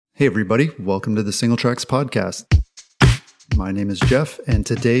Hey everybody, welcome to the Single Tracks Podcast. My name is Jeff, and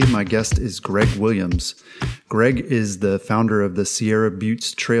today my guest is Greg Williams. Greg is the founder of the Sierra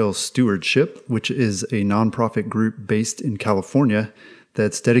Buttes Trail Stewardship, which is a nonprofit group based in California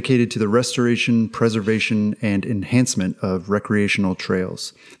that's dedicated to the restoration, preservation, and enhancement of recreational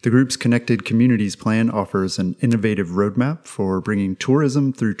trails. The group's Connected Communities plan offers an innovative roadmap for bringing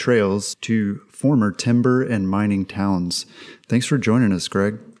tourism through trails to former timber and mining towns. Thanks for joining us,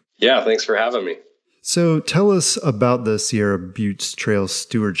 Greg. Yeah, thanks for having me. So tell us about the Sierra Buttes Trail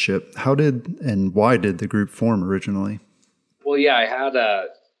Stewardship. How did and why did the group form originally? Well, yeah, I had,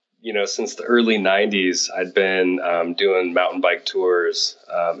 since the early 90s, I'd been doing mountain bike tours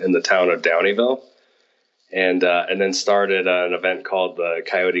in the town of Downieville, and then started an event called the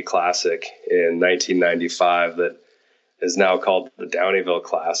Coyote Classic in 1995 that is now called the Downieville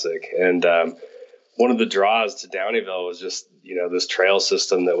Classic. And one of the draws to Downieville was just, this trail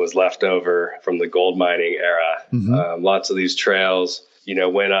system that was left over from the gold mining era. Mm-hmm. Lots of these trails,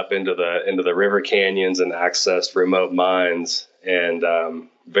 went up into the river canyons and accessed remote mines and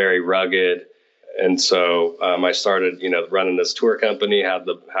very rugged. And so I started, running this tour company, had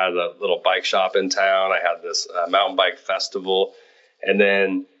a little bike shop in town. I had this mountain bike festival. And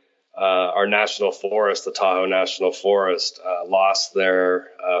then our national forest, the Tahoe National Forest, lost their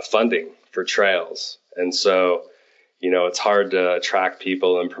funding for trails. And so, it's hard to attract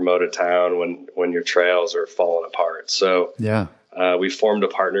people and promote a town when your trails are falling apart. So yeah, we formed a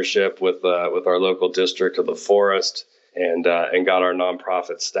partnership with our local district of the forest and got our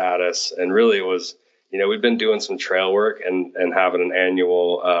nonprofit status. And really it was, we've been doing some trail work and having an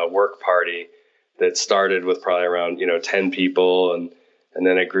annual work party that started with probably around, 10 people and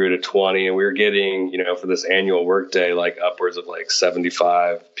then it grew to 20, and we were getting, for this annual work day, like upwards of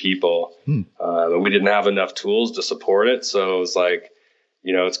 75 people. And we didn't have enough tools to support it. So it was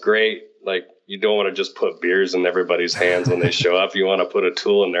it's great. You don't want to just put beers in everybody's hands when they show up. You want to put a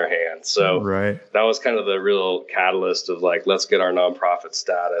tool in their hands. So right. That was kind of the real catalyst of let's get our nonprofit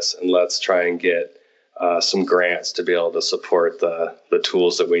status and let's try and get some grants to be able to support the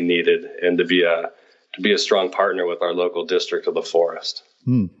tools that we needed and to be a strong partner with our local district of the forest.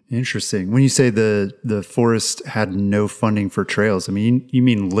 Interesting. When you say the forest had no funding for trails, I mean, you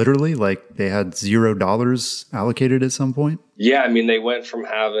mean literally they had $0 allocated at some point? Yeah. I mean, they went from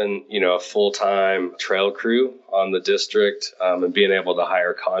having, a full-time trail crew on the district and being able to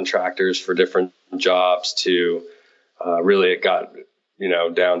hire contractors for different jobs to really it got,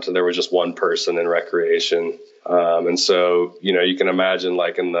 down to there was just one person in recreation. And so, you can imagine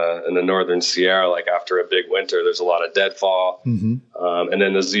in the Northern Sierra, after a big winter, there's a lot of deadfall. Mm-hmm. And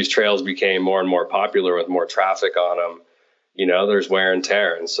then as these trails became more and more popular with more traffic on them, there's wear and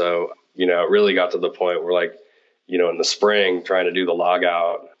tear. And so, it really got to the point where in the spring trying to do the log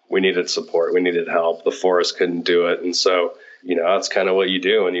out, we needed support. We needed help. The forest couldn't do it. And so, that's kind of what you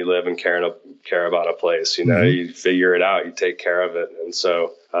do when you live and care about a place, Mm-hmm. You figure it out, you take care of it. And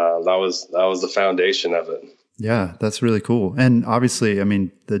so, that was the foundation of it. Yeah, that's really cool. And obviously, I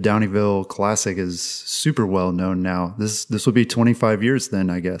mean, the Downieville Classic is super well known now. This will be 25 years then,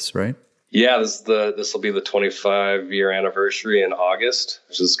 I guess, right? Yeah, this will be the 25-year anniversary in August,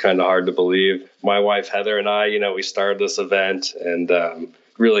 which is kind of hard to believe. My wife Heather and I, we started this event and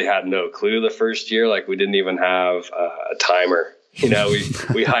really had no clue the first year. We didn't even have a timer.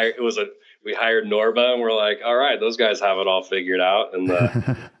 We hired Norba and we're like, all right, those guys have it all figured out. And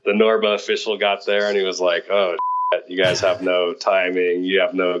the Norba official got there and he was like, oh, shit, you guys have no timing. You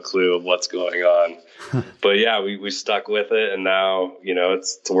have no clue of what's going on. But yeah, we stuck with it. And now,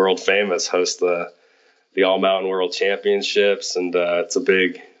 it's world famous, host the All Mountain World Championships. And it's a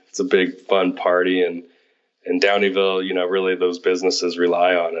big fun party. And Downieville, really those businesses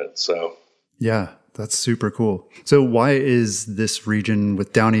rely on it. So yeah. That's super cool. So why is this region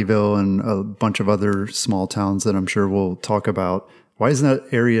with Downieville and a bunch of other small towns that I'm sure we'll talk about, why is that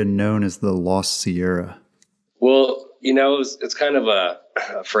area known as the Lost Sierra? Well, it's kind of a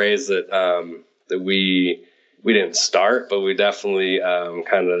phrase that we didn't start, but we definitely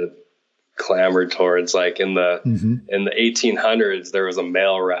kind of clamored towards. In the 1800s, there was a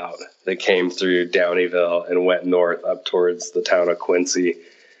mail route that came through Downieville and went north up towards the town of Quincy.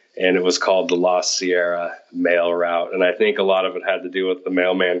 And it was called the Lost Sierra Mail Route. And I think a lot of it had to do with the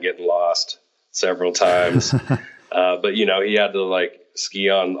mailman getting lost several times. But, he had to ski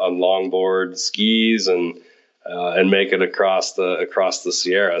on longboard skis and make it across the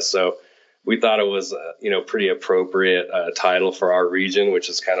Sierra. So we thought it was, pretty appropriate title for our region, which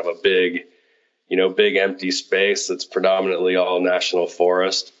is kind of a big empty space that's predominantly all national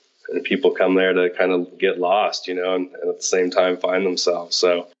forest. And people come there to kind of get lost, and at the same time find themselves.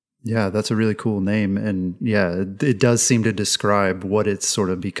 So Yeah, that's a really cool name. And yeah, it does seem to describe what it's sort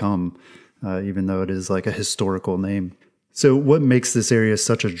of become, even though it is like a historical name. So what makes this area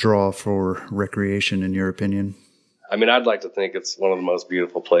such a draw for recreation, in your opinion? I mean, I'd like to think it's one of the most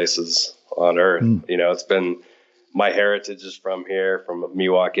beautiful places on earth. It's been my heritage is from here, from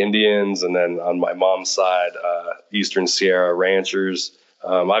Miwok Indians, and then on my mom's side, Eastern Sierra ranchers.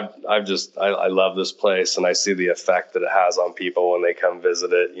 I love this place, and I see the effect that it has on people when they come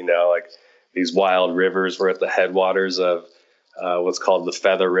visit it. Like these wild rivers. We're at the headwaters of what's called the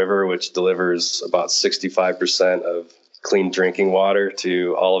Feather River, which delivers about 65% of clean drinking water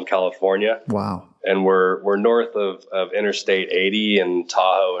to all of California. Wow. And we're north of Interstate 80 and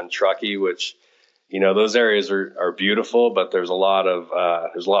Tahoe and Truckee, which, those areas are beautiful, but there's a lot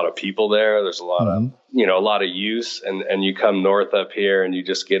of people there. There's a lot of, a lot of use, and you come north up here and you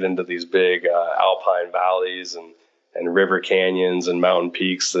just get into these big alpine valleys and river canyons and mountain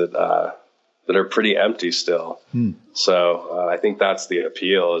peaks that are pretty empty still. So I think that's the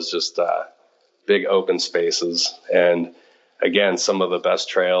appeal, is just big open spaces. And again, some of the best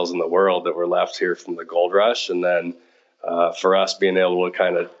trails in the world that were left here from the gold rush. And then for us being able to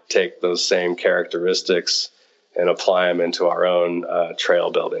kind of take those same characteristics and apply them into our own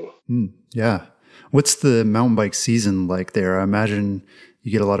trail building. Yeah. What's the mountain bike season like there? I imagine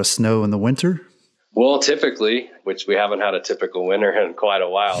you get a lot of snow in the winter. Well, typically, which we haven't had a typical winter in quite a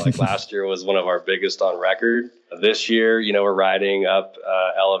while. Like last year was one of our biggest on record. This year, we're riding up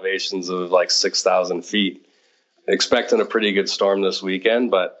elevations of like 6,000 feet. Expecting a pretty good storm this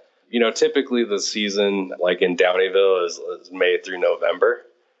weekend, but typically the season, like in Downeyville, is May through November,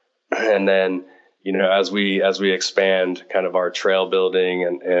 and then as we expand kind of our trail building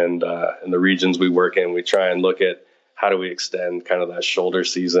and the regions we work in, we try and look at how do we extend kind of that shoulder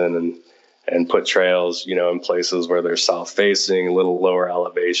season and put trails in places where they're south facing, a little lower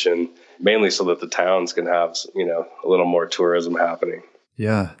elevation, mainly so that the towns can have a little more tourism happening.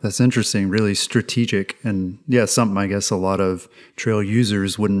 Yeah, that's interesting. Really strategic. And yeah, something I guess a lot of trail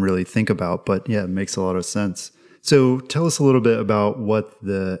users wouldn't really think about, but yeah, it makes a lot of sense. So tell us a little bit about what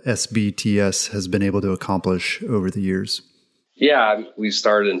the SBTS has been able to accomplish over the years. Yeah, we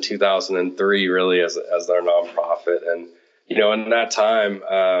started in 2003 really as our nonprofit. And, in that time,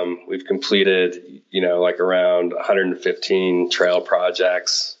 we've completed, like around 115 trail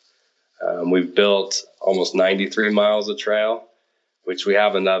projects. We've built almost 93 miles of trail, which we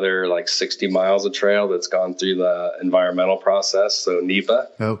have another like 60 miles of trail that's gone through the environmental process. So NEPA.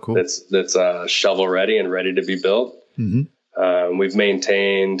 Oh, cool. That's shovel ready and ready to be built. We've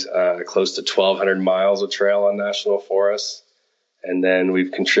maintained close to 1,200 miles of trail on national forests. And then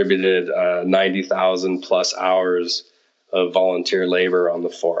we've contributed 90,000 plus hours of volunteer labor on the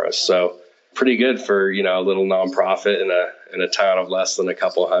forest. So pretty good for, a little nonprofit in a town of less than a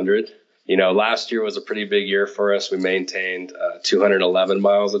couple hundred. Last year was a pretty big year for us. We maintained 211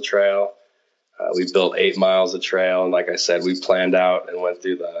 miles of trail. We built 8 miles of trail. And like I said, we planned out and went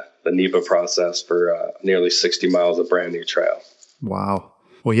through the NEPA process for nearly 60 miles of brand new trail. Wow.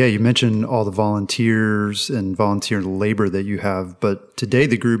 Well, yeah, you mentioned all the volunteers and volunteer labor that you have, but today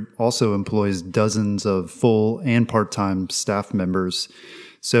the group also employs dozens of full and part-time staff members.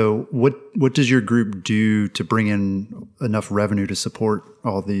 So what does your group do to bring in enough revenue to support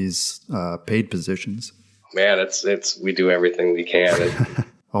all these paid positions? Man, it's we do everything we can.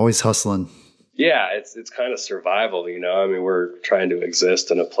 Always hustling. Yeah, it's kind of survival, I mean, we're trying to exist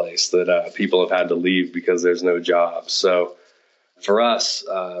in a place that people have had to leave because there's no jobs. So for us,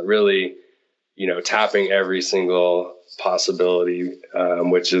 really, tapping every single possibility,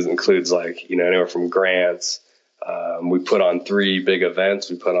 which includes like, anywhere from grants. We put on 3 big events.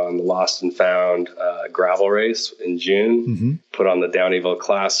 We put on the Lost and Found gravel race in June, put on the Downeyville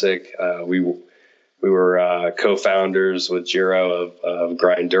Classic. We were co-founders with Giro of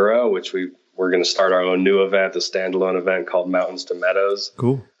Grinduro, which we're going to start our own new event, a standalone event called Mountains to Meadows.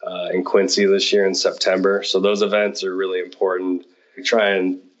 Cool. In Quincy this year in September. So those events are really important. We try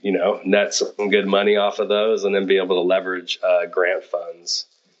and, net some good money off of those and then be able to leverage grant funds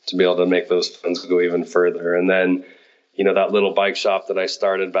to be able to make those funds go even further. And then, that little bike shop that I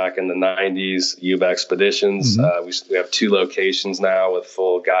started back in the 90s, Yuba Expeditions, we have 2 locations now with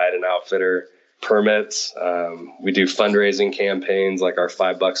full guide and outfitter permits. We do fundraising campaigns like our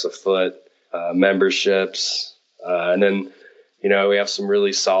 $5 a foot, memberships. And then, we have some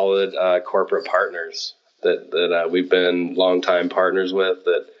really solid corporate partners that we've been longtime partners with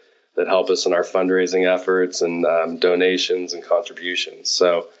that help us in our fundraising efforts and donations and contributions.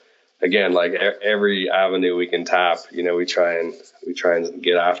 So again, like every avenue we can tap, we try and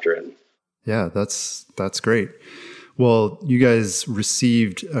get after it. Yeah, that's great. Well, you guys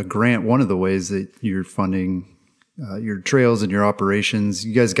received a grant. One of the ways that you're funding your trails and your operations,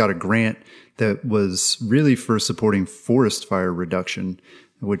 you guys got a grant that was really for supporting forest fire reduction,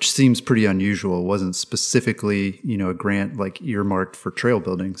 which seems pretty unusual. It wasn't specifically, a grant like earmarked for trail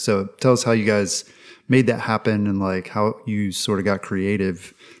building. So tell us how you guys made that happen and like how you sort of got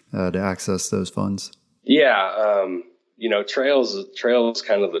creative to access those funds. Yeah. Trails is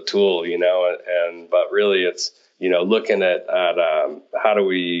kind of the tool, but really it's, looking at how do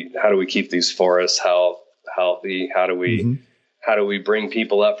we keep these forests healthy? How do we bring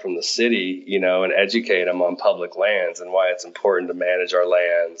people up from the city, and educate them on public lands and why it's important to manage our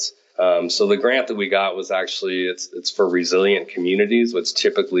lands. So the grant that we got was actually, it's for resilient communities, which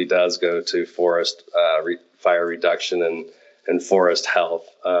typically does go to forest fire reduction and forest health.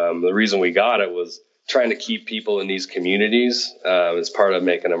 The reason we got it was trying to keep people in these communities as part of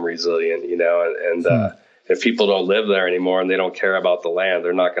making them resilient, if people don't live there anymore and they don't care about the land,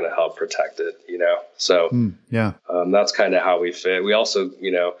 they're not going to help protect it, So that's kind of how we fit. We also,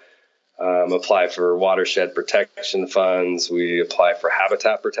 apply for watershed protection funds. We apply for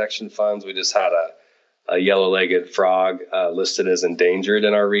habitat protection funds. We just had a yellow-legged frog listed as endangered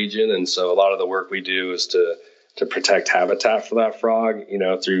in our region. And so a lot of the work we do is to protect habitat for that frog,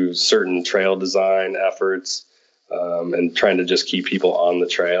 through certain trail design efforts, and trying to just keep people on the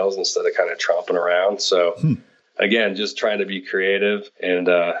trails instead of kind of tromping around. So again, just trying to be creative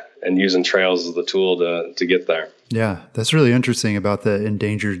and using trails as the tool to get there. Yeah, that's really interesting about the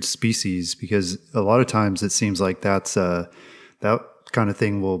endangered species, because a lot of times it seems like that kind of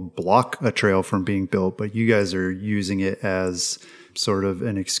thing will block a trail from being built, but you guys are using it as sort of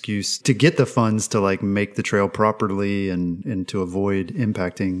an excuse to get the funds to like make the trail properly and to avoid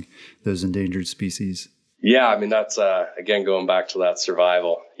impacting those endangered species. Yeah, I mean, that's, again, going back to that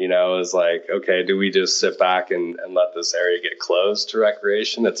survival, is like, okay, do we just sit back and let this area get closed to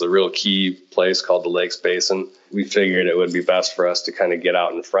recreation? It's a real key place called the Lakes Basin. We figured it would be best for us to kind of get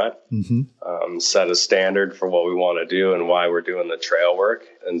out in front, set a standard for what we want to do and why we're doing the trail work.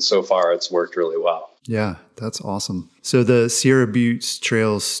 And so far, it's worked really well. Yeah, that's awesome. So the Sierra Buttes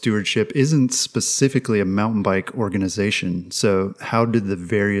Trails Stewardship isn't specifically a mountain bike organization. So how did the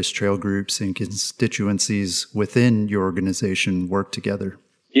various trail groups and constituencies within your organization work together?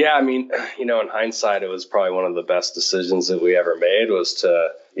 Yeah, I mean, in hindsight, it was probably one of the best decisions that we ever made was to,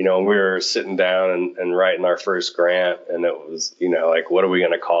 we were sitting down and writing our first grant, and it was, like, what are we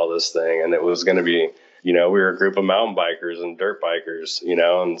going to call this thing? And it was going to be, we were a group of mountain bikers and dirt bikers,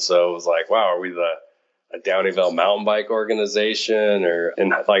 and so it was like, wow, are we a Downeyville mountain bike organization?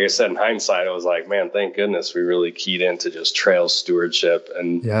 And like I said, in hindsight, I was like, man, thank goodness we really keyed into just trail stewardship.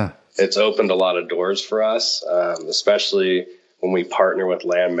 And it's opened a lot of doors for us, especially when we partner with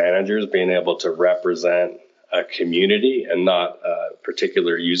land managers, being able to represent a community and not a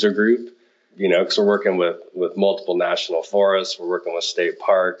particular user group, because we're working with multiple national forests, we're working with state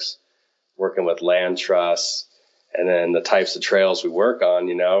parks, working with land trusts. And then the types of trails we work on,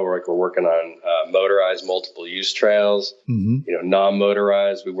 we're working on motorized multiple use trails,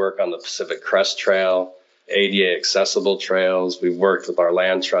 non-motorized. We work on the Pacific Crest Trail, ADA accessible trails. We've worked with our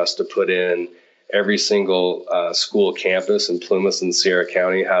land trust to put in every single school campus in Plumas and Sierra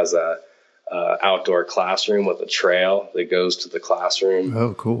County has a outdoor classroom with a trail that goes to the classroom.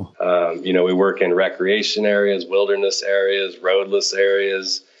 Oh, cool. We work in recreation areas, wilderness areas, roadless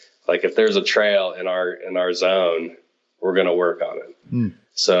areas. Like if there's a trail in our zone, we're going to work on it.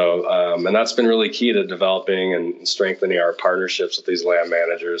 So, and that's been really key to developing and strengthening our partnerships with these land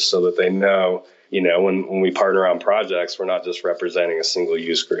managers so that they know, when we partner on projects, we're not just representing a single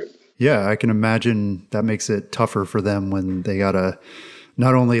use group. Yeah, I can imagine that makes it tougher for them when they got to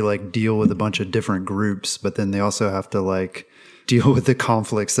not only like deal with a bunch of different groups, but then they also have to like deal with the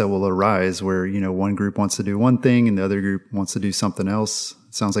conflicts that will arise where, one group wants to do one thing and the other group wants to do something else.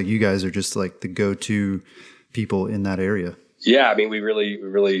 It sounds like you guys are just like the go-to people in that area. Yeah, I mean, we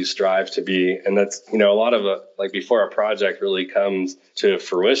really strive to be, and that's, a lot of like before a project really comes to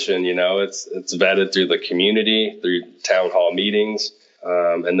fruition, it's vetted through the community, through town hall meetings,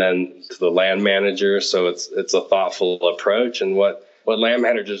 and then to the land manager. So it's a thoughtful approach. And what land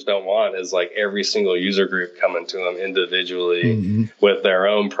managers don't want is like every single user group coming to them individually with their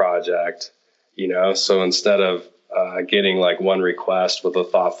own project, so instead of getting like one request with a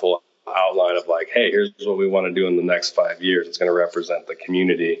thoughtful outline of like, hey, here's what we want to do in the next 5 years. It's going to represent the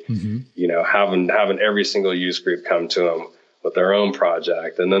community, having every single use group come to them with their own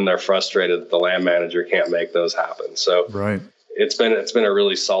project. And then they're frustrated that the land manager can't make those happen. So it's been a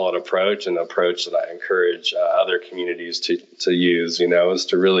really solid approach, and approach that I encourage other communities to use, is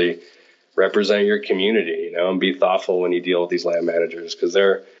to really represent your community, and be thoughtful when you deal with these land managers, because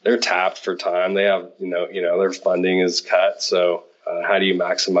they're tapped for time. They have, their funding is cut. So how do you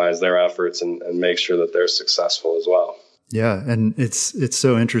maximize their efforts and make sure that they're successful as well? Yeah. And it's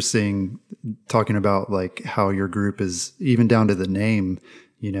so interesting talking about like how your group is, even down to the name,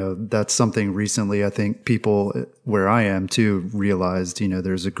 that's something recently I think people where I am too realized,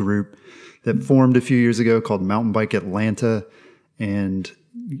 there's a group that formed a few years ago called Mountain Bike Atlanta. And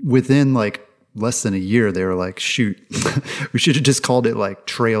within like less than a year, they were like, shoot, we should have just called it like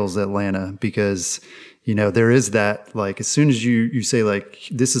Trails Atlanta, because, there is that, like, as soon as you say like,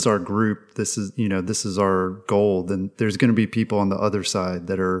 this is our group, this is our goal, then there's going to be people on the other side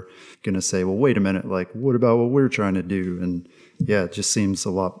that are going to say, well, wait a minute, like, what about what we're trying to do? And yeah, it just seems a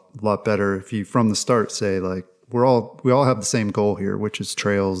lot better if you from the start say like, we all have the same goal here, which is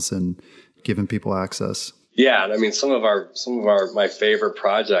trails and giving people access. Yeah. And I mean, some of my favorite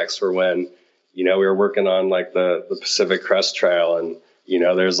projects were when, we were working on like the Pacific Crest Trail, and,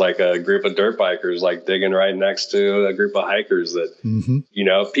 there's like a group of dirt bikers like digging right next to a group of hikers that,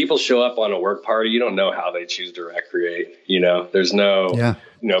 people show up on a work party. You don't know how they choose to recreate, there's no,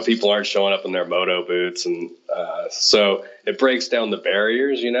 people aren't showing up in their moto boots. And so it breaks down the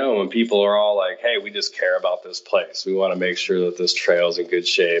barriers, when people are all like, hey, we just care about this place. We want to make sure that this trail is in good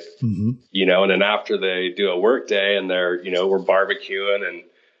shape, and then after they do a work day and they're, we're barbecuing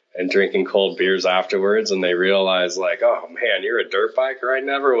and drinking cold beers afterwards, and they realize like, oh man, you're a dirt biker. I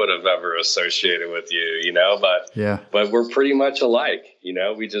never would have ever associated with you, but we're pretty much alike.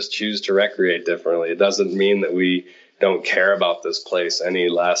 We just choose to recreate differently. It doesn't mean that we don't care about this place any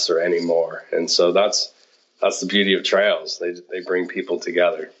less or any more. And so that's the beauty of trails. They bring people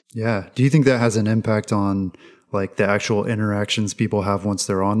together. Yeah. Do you think that has an impact on like the actual interactions people have once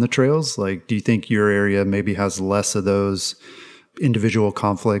they're on the trails? Like, do you think your area maybe has less of those individual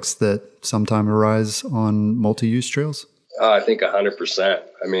conflicts that sometimes arise on multi-use trails? I think 100%.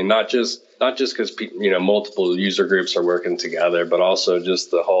 I mean, not just because multiple user groups are working together, but also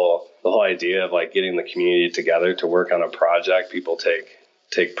just the whole idea of like getting the community together to work on a project. People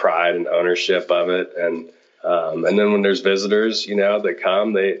take pride and ownership of it, and then when there's visitors, that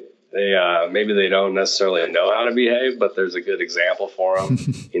come, they maybe they don't necessarily know how to behave, but there's a good example for them.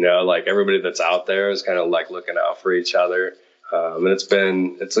 Like everybody that's out there is kind of like looking out for each other. And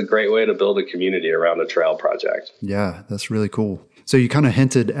it's a great way to build a community around a trail project. Yeah, that's really cool. So you kind of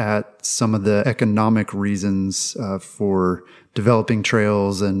hinted at some of the economic reasons for developing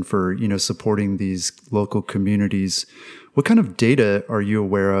trails and for, supporting these local communities. What kind of data are you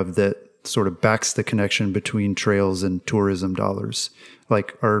aware of that sort of backs the connection between trails and tourism dollars?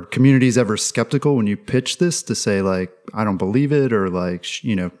 Like, are communities ever skeptical when you pitch this to say like, I don't believe it, or like,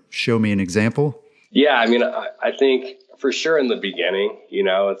 show me an example? Yeah, I mean, I think for sure in the beginning,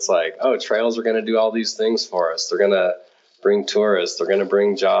 it's like, oh, trails are going to do all these things for us. They're going to bring tourists. They're going to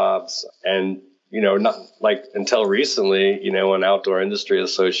bring jobs. And, not like until recently, when Outdoor Industry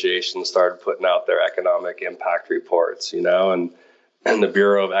Association started putting out their economic impact reports, and the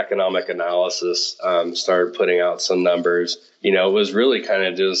Bureau of Economic Analysis started putting out some numbers, it was really kind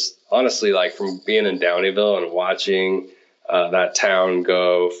of just honestly like from being in Downeyville and watching that town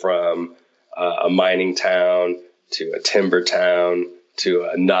go from a mining town to a timber town to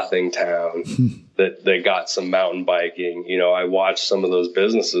a nothing town that they got some mountain biking. I watched some of those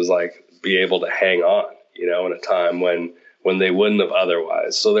businesses like be able to hang on, in a time when they wouldn't have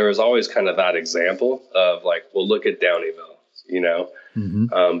otherwise. So there was always kind of that example of like, well, look at Downeyville,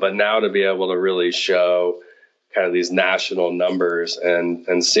 but now to be able to really show kind of these national numbers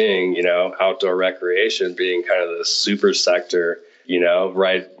and seeing, outdoor recreation being kind of the super sector,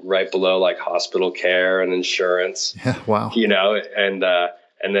 right below like hospital care and insurance. Yeah, wow.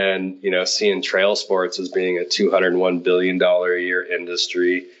 And then, seeing trail sports as being a $201 billion a year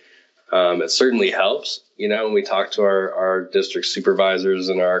industry. It certainly helps, when we talk to our district supervisors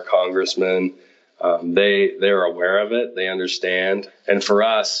and our congressmen, they're aware of it. They understand. And for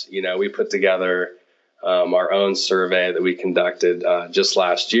us, we put together our own survey that we conducted just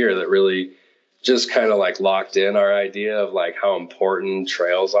last year that really just kind of like locked in our idea of like how important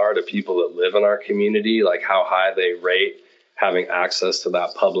trails are to people that live in our community, like how high they rate having access to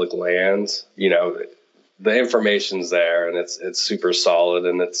that public lands. The information's there and it's super solid.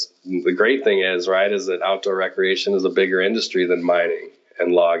 And the great thing is that outdoor recreation is a bigger industry than mining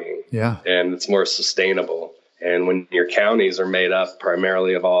and logging. Yeah. And it's more sustainable. And when your counties are made up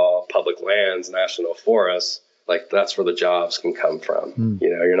primarily of all public lands, national forests, like that's where the jobs can come from.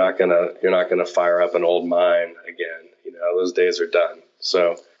 You're not gonna fire up an old mine again. Those days are done.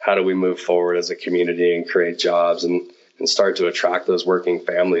 So how do we move forward as a community and create jobs and start to attract those working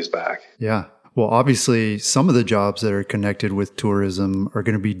families back. Yeah. Well, obviously, some of the jobs that are connected with tourism are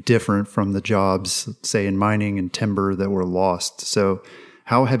going to be different from the jobs, say, in mining and timber that were lost. So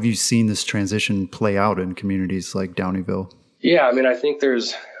how have you seen this transition play out in communities like Downieville? Yeah, I mean, I think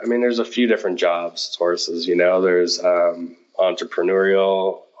there's a few different job sources. There's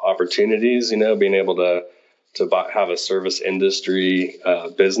entrepreneurial opportunities, being able to have a service industry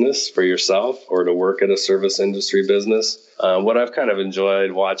business for yourself or to work at a service industry business. What I've kind of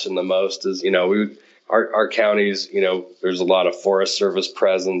enjoyed watching the most is, our counties, there's a lot of Forest Service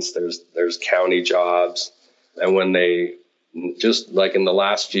presence. There's county jobs. And when they, just like in the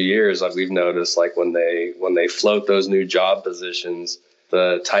last few years, we've noticed like when they float those new job positions,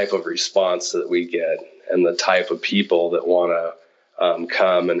 the type of response that we get and the type of people that want to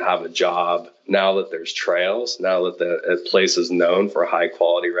come and have a job now that there's trails, now that the place is known for high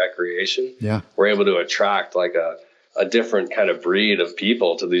quality recreation. Yeah, we're able to attract like a different kind of breed of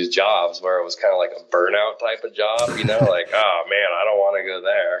people to these jobs where it was kind of like a burnout type of job, like, oh man, I don't want to go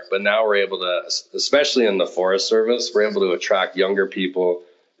there. But now we're able to, especially in the Forest Service, we're able to attract younger people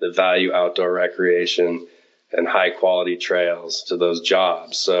that value outdoor recreation and high quality trails to those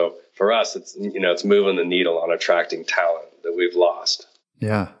jobs. So for us, it's, it's moving the needle on attracting talent that we've lost.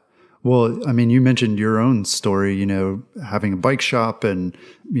 Yeah. Well, I mean, you mentioned your own story, having a bike shop and,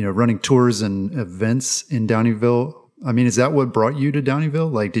 running tours and events in Downieville. I mean, is that what brought you to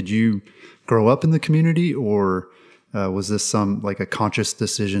Downieville? Like, did you grow up in the community, or was this some like a conscious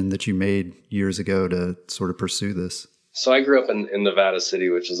decision that you made years ago to sort of pursue this? So I grew up in Nevada City,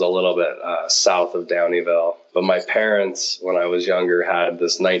 which is a little bit south of Downieville. But my parents, when I was younger, had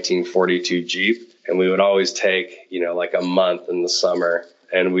this 1942 Jeep, and we would always take, like a month in the summer.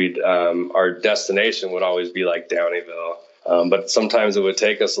 And our destination would always be like Downieville. But sometimes it would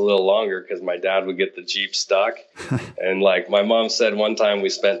take us a little longer because my dad would get the Jeep stuck. And like my mom said, one time we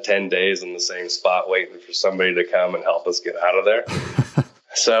spent 10 days in the same spot waiting for somebody to come and help us get out of there.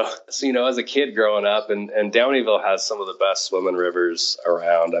 So, as a kid growing up, and Downieville has some of the best swimming rivers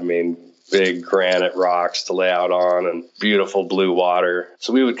around. I mean, big granite rocks to lay out on and beautiful blue water.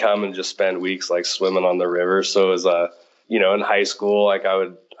 So we would come and just spend weeks like swimming on the river. So as in high school, like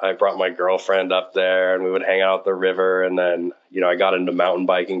I brought my girlfriend up there and we would hang out at the river. And then, I got into mountain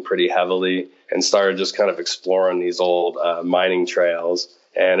biking pretty heavily and started just kind of exploring these old mining trails.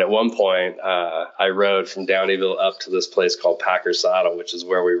 And at one point, I rode from Downieville up to this place called Packer Saddle, which is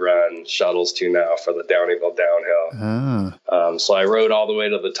where we run shuttles to now for the Downieville downhill. So I rode all the way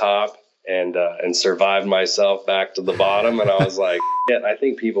to the top and survived myself back to the bottom. And I was like, yeah, I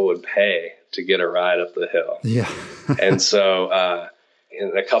think people would pay to get a ride up the hill. Yeah. And so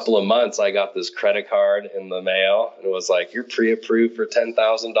in a couple of months, I got this credit card in the mail, and it was like, you're pre-approved for $10,000.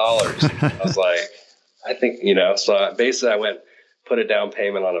 I was like, I think, so basically I went, put a down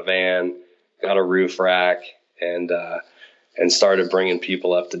payment on a van, got a roof rack, and started bringing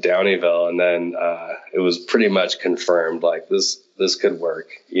people up to Downieville. And then it was pretty much confirmed, like this could work,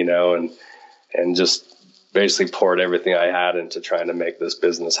 and just basically poured everything I had into trying to make this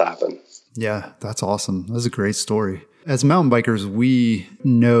business happen. Yeah, that's awesome. That's a great story. As mountain bikers, we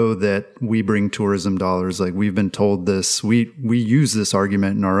know that we bring tourism dollars. Like we've been told this, we use this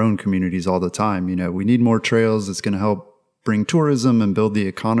argument in our own communities all the time. We need more trails. It's going to help bring tourism and build the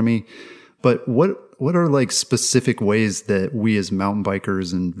economy. But what are like specific ways that we as mountain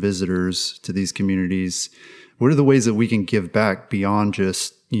bikers and visitors to these communities, what are the ways that we can give back beyond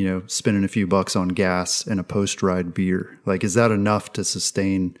just, spending a few bucks on gas and a post-ride beer? Like, is that enough to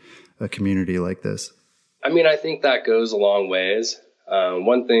sustain a community like this? I mean, I think that goes a long ways.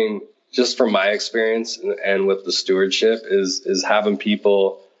 One thing, just from my experience and with the stewardship, is having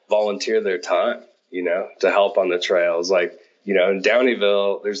people volunteer their time, to help on the trails. Like, in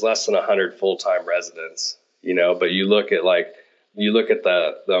Downieville, there's less than 100 full-time residents, but you look at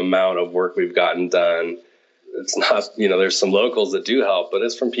the amount of work we've gotten done. It's not, there's some locals that do help, but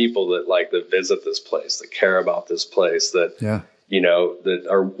it's from people that visit this place, that care about this place, that, that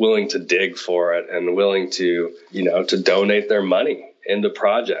are willing to dig for it and willing to, to donate their money into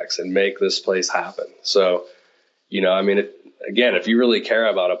projects and make this place happen. So, if you really care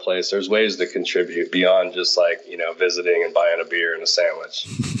about a place, there's ways to contribute beyond just visiting and buying a beer and a sandwich.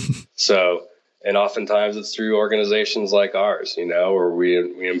 So, and oftentimes it's through organizations like ours, where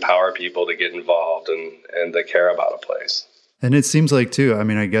we empower people to get involved and to care about a place. And it seems like too,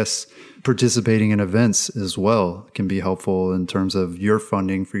 I guess participating in events as well can be helpful in terms of your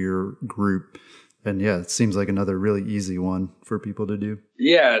funding for your group. And yeah, it seems like another really easy one for people to do.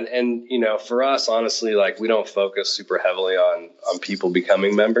 Yeah. And for us, honestly, we don't focus super heavily on people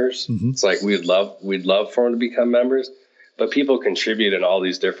becoming members. Mm-hmm. It's like we'd love for them to become members. but people contribute in all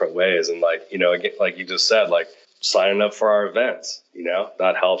these different ways. And like, you know, again, like you just said, like signing up for our events, you know,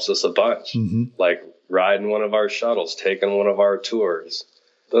 that helps us a bunch. Like riding one of our shuttles, taking one of our tours.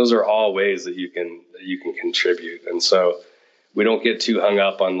 Those are all ways that you can contribute. And so we don't get too hung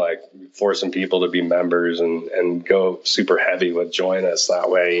up on like forcing people to be members and go super heavy with join us that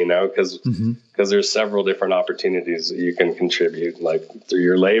way, you know, because there's several different opportunities that you can contribute, like through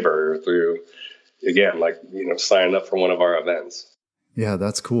your labor, through, again, like, you know, signing up for one of our events. Yeah,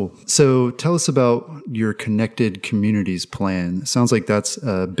 that's cool. So tell us about your Connected Communities plan. It sounds like that's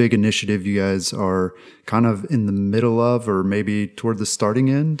a big initiative you guys are kind of in the middle of, or maybe toward the starting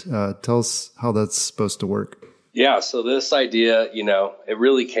end. Tell us how that's supposed to work. Yeah, so this idea, you know, it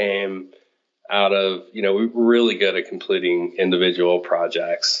really came out of, you know, we're really good at completing individual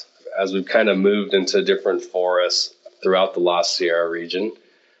projects. As we've kind of moved into different forests throughout the Lost Sierra region,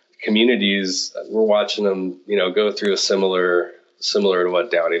 communities, we're watching them, you know, go through a similar to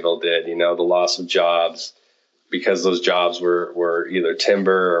what Downieville did, you know, the loss of jobs because those jobs were either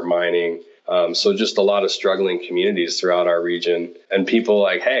timber or mining. So just a lot of struggling communities throughout our region, and people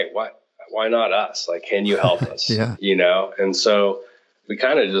like, hey, why not us? Like, can you help us? Yeah. You know? And so we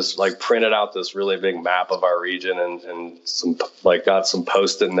kind of just like printed out this really big map of our region and some like got some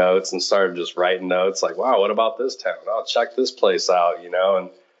Post-it notes and started just writing notes like, wow, what about this town? Oh, check this place out, you know,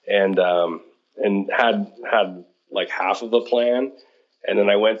 and had like half of a plan. And then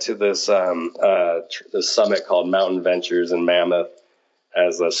I went to this summit called Mountain Ventures in Mammoth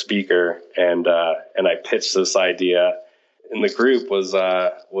as a speaker, and I pitched this idea. And the group was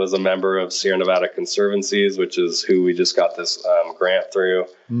a member of Sierra Nevada Conservancies, which is who we just got this grant through,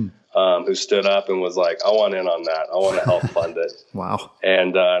 who stood up and was like, I want in on that. I want to help fund it. Wow.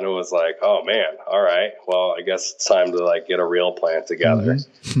 And it was like, oh man, all right. Well, I guess it's time to like get a real plan together.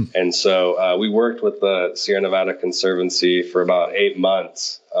 And so we worked with the Sierra Nevada Conservancy for about 8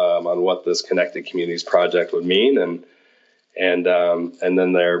 months on what this Connected Communities project would mean. And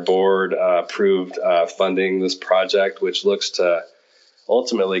then their board approved funding this project, which looks to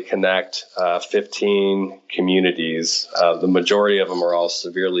ultimately connect 15 communities. The majority of them are all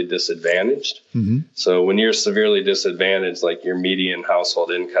severely disadvantaged. So when you're severely disadvantaged, like your median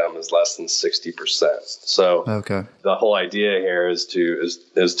household income is less than 60%. So the whole idea here is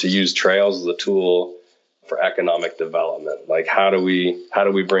to use trails as a tool for economic development. Like how do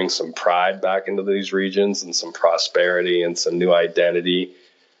we bring some pride back into these regions and some prosperity and some new identity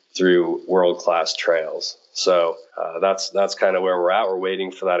through world-class trails? So that's kind of where we're at. We're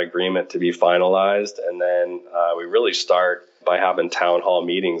waiting for that agreement to be finalized, and then we really start by having town hall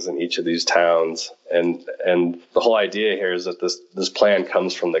meetings in each of these towns. And the whole idea here is that this plan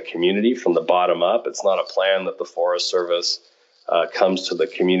comes from the community, from the bottom up. It's not a plan that the Forest Service comes to the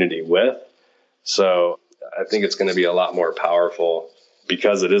community with. So I think it's going to be a lot more powerful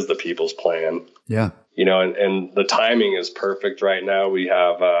because it is the people's plan. Yeah. You know, and the timing is perfect right now. We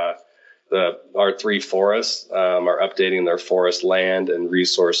have our 3 forests are updating their forest land and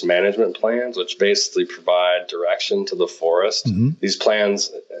resource management plans, which basically provide direction to the forest. These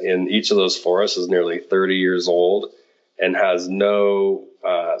plans in each of those forests is nearly 30 years old and has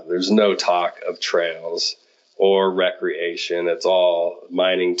there's no talk of trails or recreation. It's all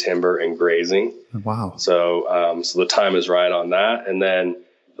mining, timber, and grazing. Wow. So the time is right on that. And then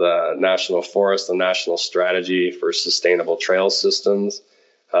the National Forest, the National Strategy for Sustainable Trail Systems,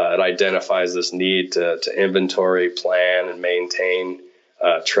 it identifies this need to inventory, plan, and maintain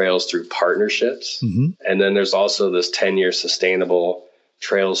trails through partnerships. And then there's also this 10-year Sustainable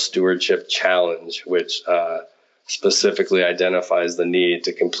Trail Stewardship Challenge, which specifically identifies the need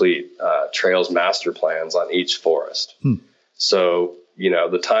to complete trails master plans on each forest. So, you know,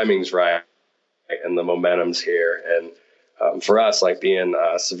 the timing's right and the momentum's here. And for us, like being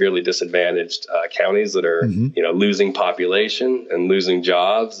severely disadvantaged counties that are, you know, losing population and losing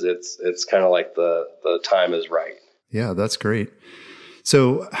jobs, it's kind of like the time is right. Yeah, that's great.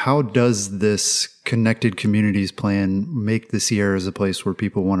 So how does this Connected Communities plan make the Sierras a place where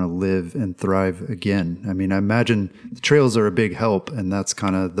people want to live and thrive again? I mean, I imagine the trails are a big help, and that's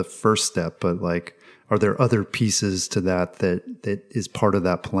kind of the first step, but like, are there other pieces to that is part of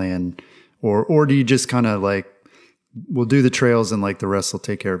that plan? Or do you just kind of like, we'll do the trails and like the rest will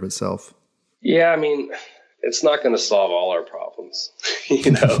take care of itself? Yeah, I mean, it's not going to solve all our problems,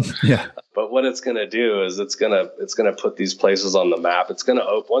 you know? Yeah. But what it's going to do is it's going to put these places on the map. It's going to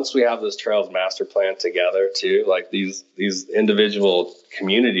open, once we have this trails master plan together too, like these individual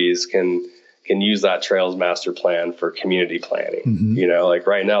communities can use that trails master plan for community planning. You know, like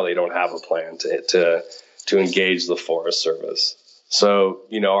right now they don't have a plan to engage the Forest Service. So,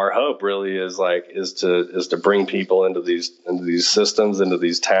 our hope really is to bring people into these systems, into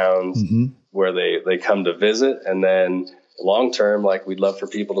these towns where they come to visit. And then long term, we'd love for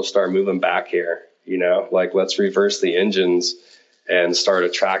people to start moving back here, let's reverse the engines and start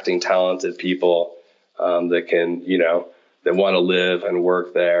attracting talented people that can, that want to live and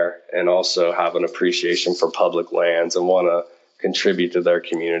work there and also have an appreciation for public lands and want to contribute to their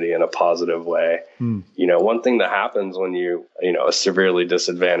community in a positive way. One thing that happens when a severely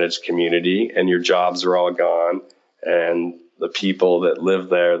disadvantaged community and your jobs are all gone and the people that live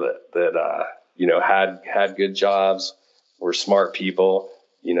there that had good jobs, were smart people,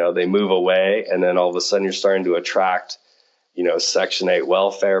 they move away, and then all of a sudden you're starting to attract Section 8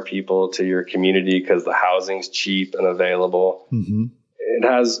 welfare people to your community because the housing's cheap and available. It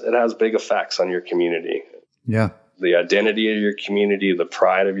has big effects on your community. Yeah. The identity of your community, the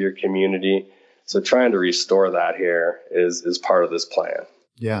pride of your community. So trying to restore that here is part of this plan.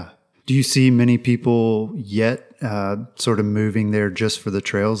 Yeah. Do you see many people yet sort of moving there just for the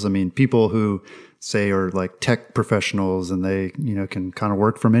trails? I mean, people who say are like tech professionals and they, can kind of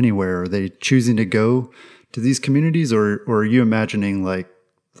work from anywhere. Are they choosing to go to these communities, or are you imagining like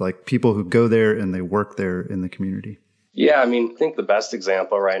people who go there and they work there in the community? Yeah, I think the best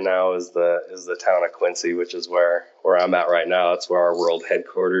example right now is the town of Quincy, which is where I'm at right now. It's where our world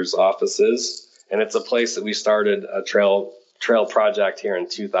headquarters office is. And it's a place that we started a trail project here in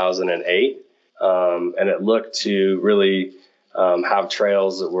 2008. And it looked to really have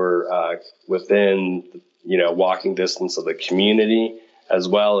trails that were within, walking distance of the community, as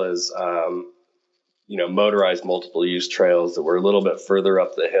well as, motorized multiple use trails that were a little bit further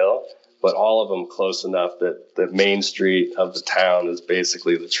up the hill, but all of them close enough that Main Street of the town is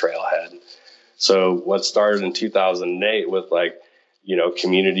basically the trailhead. So what started in 2008 with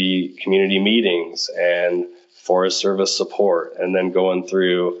community meetings and Forest Service support, and then going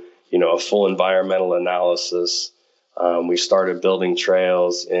through, a full environmental analysis. We started building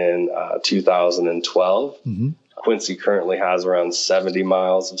trails in 2012. Quincy currently has around 70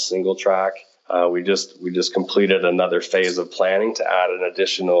 miles of single track. We just completed another phase of planning to add an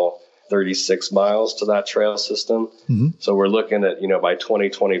additional 36 miles to that trail system. So we're looking at, by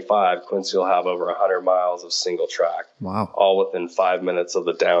 2025, Quincy will have over 100 miles of single track. Wow. All within 5 minutes of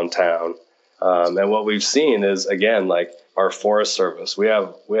the downtown. And what we've seen is, again, our Forest Service, we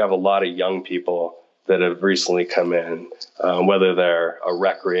have a lot of young people that have recently come in, whether they're a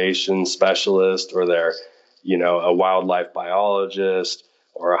recreation specialist or they're, a wildlife biologist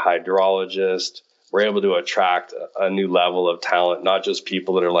or a hydrologist. We're able to attract a new level of talent, not just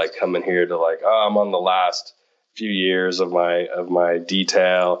people that are coming here to I'm on the last few years of my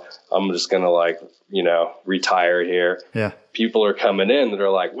detail. I'm just going to retire here. Yeah. People are coming in that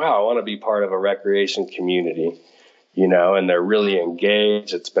are wow, I want to be part of a recreation community, and they're really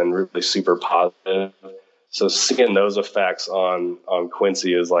engaged. It's been really super positive. So seeing those effects on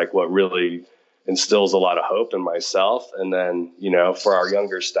Quincy is what really instills a lot of hope in myself. And then, for our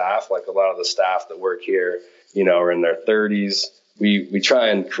younger staff, a lot of the staff that work here, are in their 30s. We try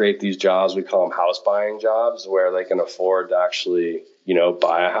and create these jobs. We call them house buying jobs, where they can afford to actually,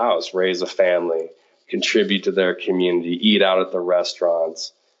 buy a house, raise a family, contribute to their community, eat out at the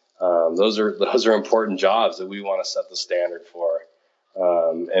restaurants. Those are important jobs that we want to set the standard for,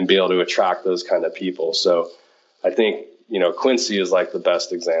 and be able to attract those kind of people. So I think, Quincy is the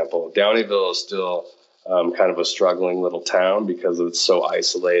best example. Downeyville is still kind of a struggling little town because it's so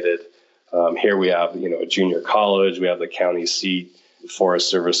isolated. Here we have, a junior college. We have the county seat, Forest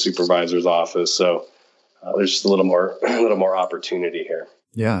Service supervisor's office. So there's just a little more opportunity here.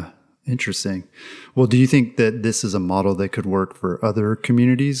 Yeah. Interesting. Well, do you think that this is a model that could work for other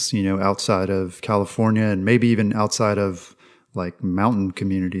communities, outside of California and maybe even outside of mountain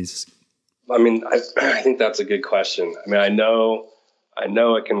communities? I think that's a good question. I know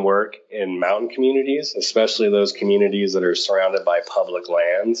it can work in mountain communities, especially those communities that are surrounded by public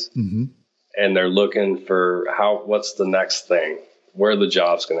lands. And they're looking for what's the next thing? Where are the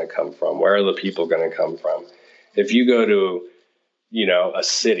jobs going to come from? Where are the people going to come from? If you go to, a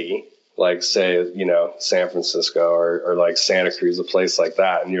city, say, San Francisco or Santa Cruz, a place like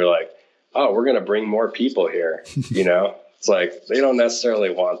that, and you're oh, we're going to bring more people here, It's they don't necessarily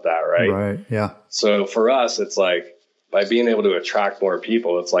want that, right? Right, yeah. So for us, it's by being able to attract more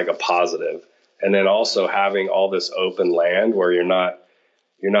people, it's a positive. And then also having all this open land where you're not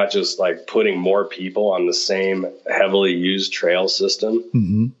just putting more people on the same heavily used trail system.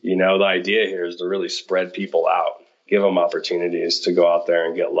 The idea here is to really spread people out, give them opportunities to go out there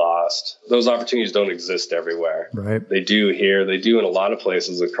and get lost. Those opportunities don't exist everywhere. Right. They do here. They do in a lot of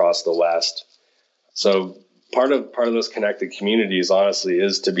places across the West. So, part of those connected communities, honestly,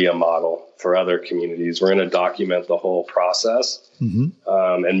 is to be a model for other communities. We're going to document the whole process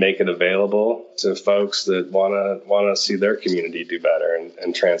and make it available to folks that want to see their community do better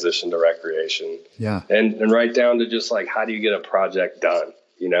and transition to recreation. Yeah, and right down to just like, how do you get a project done?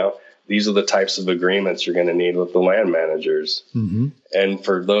 You know, these are the types of agreements you're going to need with the land managers. And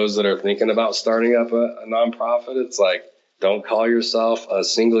for those that are thinking about starting up a nonprofit, it's like, don't call yourself a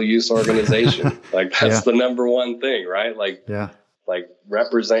single-use organization. Like, that's the number one thing, right? Like,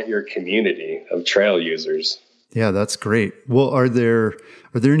 represent your community of trail users. Yeah, that's great. Well, are there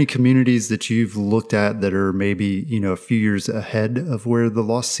any communities that you've looked at that are maybe, a few years ahead of where the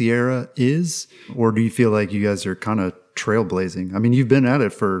Lost Sierra is? Or do you feel like you guys are kind of trailblazing? I mean, you've been at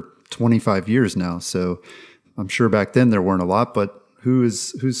it for 25 years now, so I'm sure back then there weren't a lot, but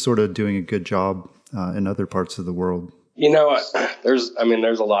who's sort of doing a good job in other parts of the world? There's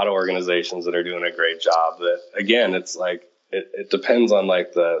a lot of organizations that are doing a great job. That, again, it's like, it depends on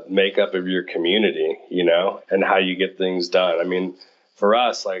like the makeup of your community, and how you get things done. I mean, for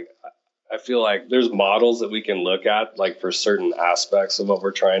us, like, I feel like there's models that we can look at, like, for certain aspects of what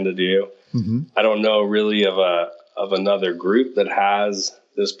we're trying to do. I don't know really of another group that has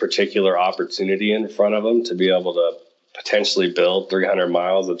this particular opportunity in front of them to be able to potentially build 300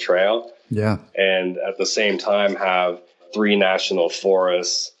 miles of trail. Yeah. And at the same time have 3 national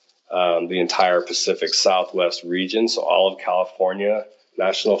forests, the entire Pacific Southwest region. So all of California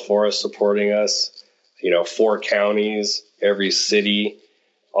National Forest supporting us, 4 counties, every city,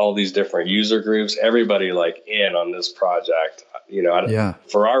 all these different user groups, everybody like in on this project.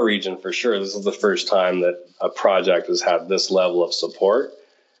 For our region, for sure, this is the first time that a project has had this level of support,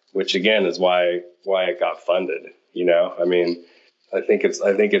 which again is why it got funded. I think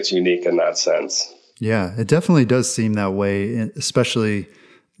it's unique in that sense. Yeah, it definitely does seem that way, especially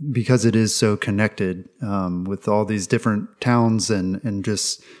because it is so connected with all these different towns and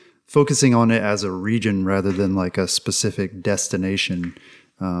just focusing on it as a region rather than like a specific destination.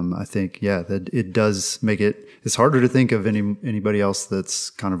 I think, that it does make it's harder to think of anybody else that's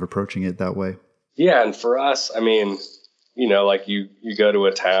kind of approaching it that way. Yeah. And for us, like you go to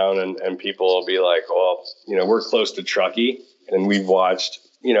a town and people will be like, well, we're close to Truckee, and we've watched,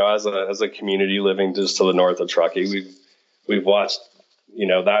 as a community living just to the north of Truckee, we've watched,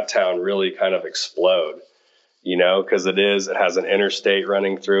 that town really kind of explode, because it has an interstate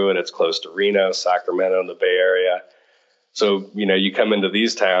running through it. It's close to Reno, Sacramento, and the Bay Area. So, you come into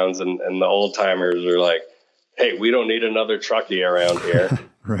these towns and the old timers are like, hey, we don't need another Truckee around here.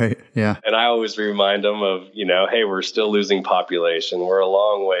 Right. Yeah. And I always remind them of, hey, we're still losing population. We're a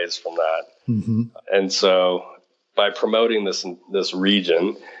long ways from that. And so by promoting this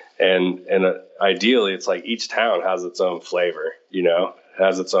region and ideally it's like each town has its own flavor,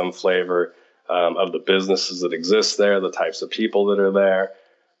 has its own flavor of the businesses that exist there, the types of people that are there,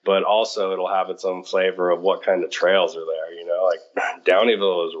 but also it'll have its own flavor of what kind of trails are there. Like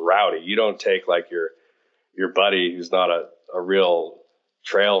Downeyville is rowdy. You don't take like your buddy who's not a real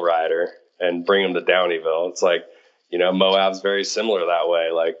trail rider and bring him to Downeyville. It's like, Moab's very similar that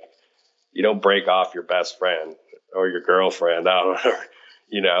way. Like, you don't break off your best friend or your girlfriend. I don't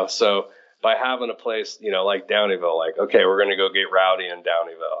know, so by having a place, like Downeyville, like, okay, we're going to go get rowdy in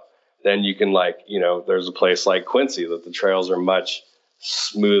Downeyville. Then you can there's a place like Quincy that the trails are much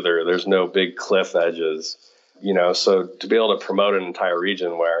smoother. There's no big cliff edges, so to be able to promote an entire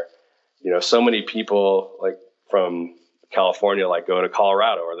region where, so many people like from California, like go to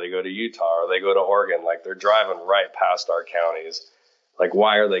Colorado or they go to Utah or they go to Oregon, like they're driving right past our counties. Like,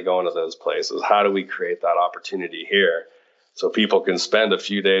 why are they going to those places? How do we create that opportunity here so people can spend a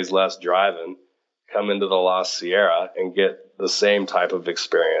few days less driving, come into the Lost Sierra and get the same type of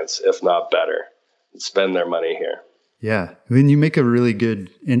experience, if not better, and spend their money here? Yeah. I mean, you make a really good,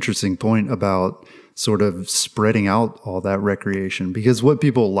 interesting point about sort of spreading out all that recreation, because what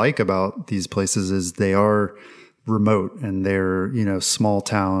people like about these places is they are remote and they're, small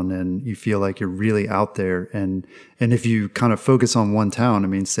town, and you feel like you're really out there. And if you kind of focus on one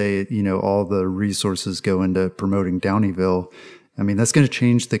town, say, all the resources go into promoting Downeyville, that's going to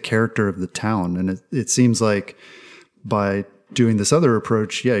change the character of the town. And it seems like by doing this other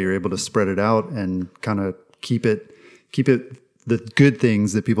approach, you're able to spread it out and kind of keep it the good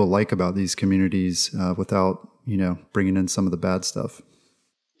things that people like about these communities without, bringing in some of the bad stuff.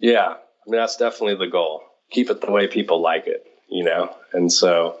 Yeah. That's definitely the goal. Keep it the way people like it, and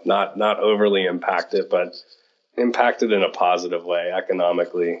so not overly impact it, but impact it in a positive way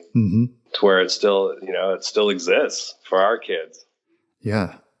economically to where it still, it still exists for our kids.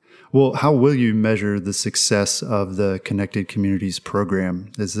 Yeah. Well, how will you measure the success of the Connected Communities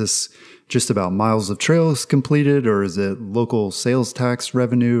program? Is this just about miles of trails completed, or is it local sales tax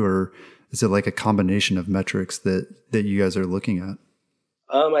revenue, or is it like a combination of metrics that you guys are looking at?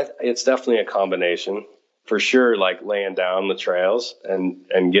 It's definitely a combination. For sure, like laying down the trails and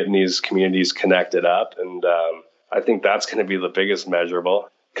getting these communities connected up. And I think that's going to be the biggest measurable.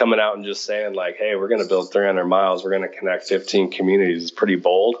 Coming out and just saying like, hey, we're going to build 300 miles. We're going to connect 15 communities is pretty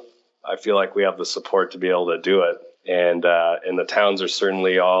bold. I feel like we have the support to be able to do it. And the towns are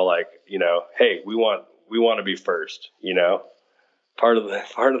certainly all like, you know, hey, we want to be first, you know. Part of the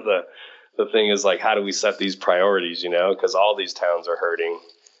thing is like, how do we set these priorities, you know, because all these towns are hurting.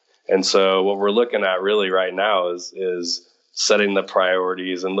 And so what we're looking at really right now is setting the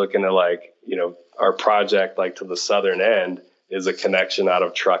priorities and looking at like, you know, our project like to the southern end is a connection out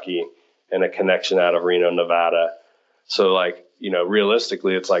of Truckee and a connection out of Reno, Nevada. So like, you know,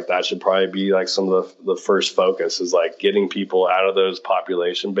 realistically, it's like that should probably be like some of the first focus is like getting people out of those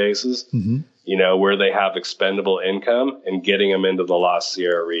population bases, you know, where they have expendable income and getting them into the Lost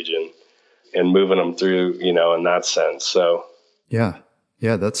Sierra region and moving them through, you know, in that sense. So, yeah,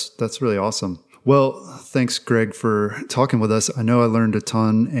 that's really awesome. Well, thanks, Greg, for talking with us. I know I learned a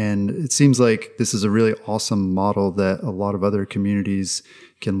ton, and it seems like this is a really awesome model that a lot of other communities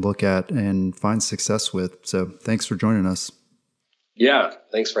can look at and find success with. So thanks for joining us. Yeah,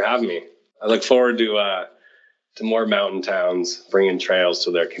 thanks for having me. I look forward to more mountain towns bringing trails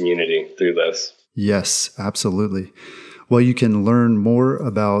to their community through this. Yes, absolutely. Well, you can learn more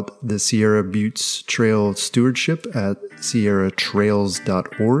about the Sierra Buttes Trail Stewardship at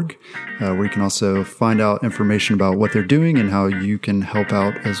sierratrails.org, where you can also find out information about what they're doing and how you can help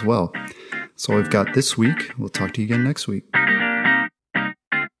out as well. That's all we've got this week. We'll talk to you again next week.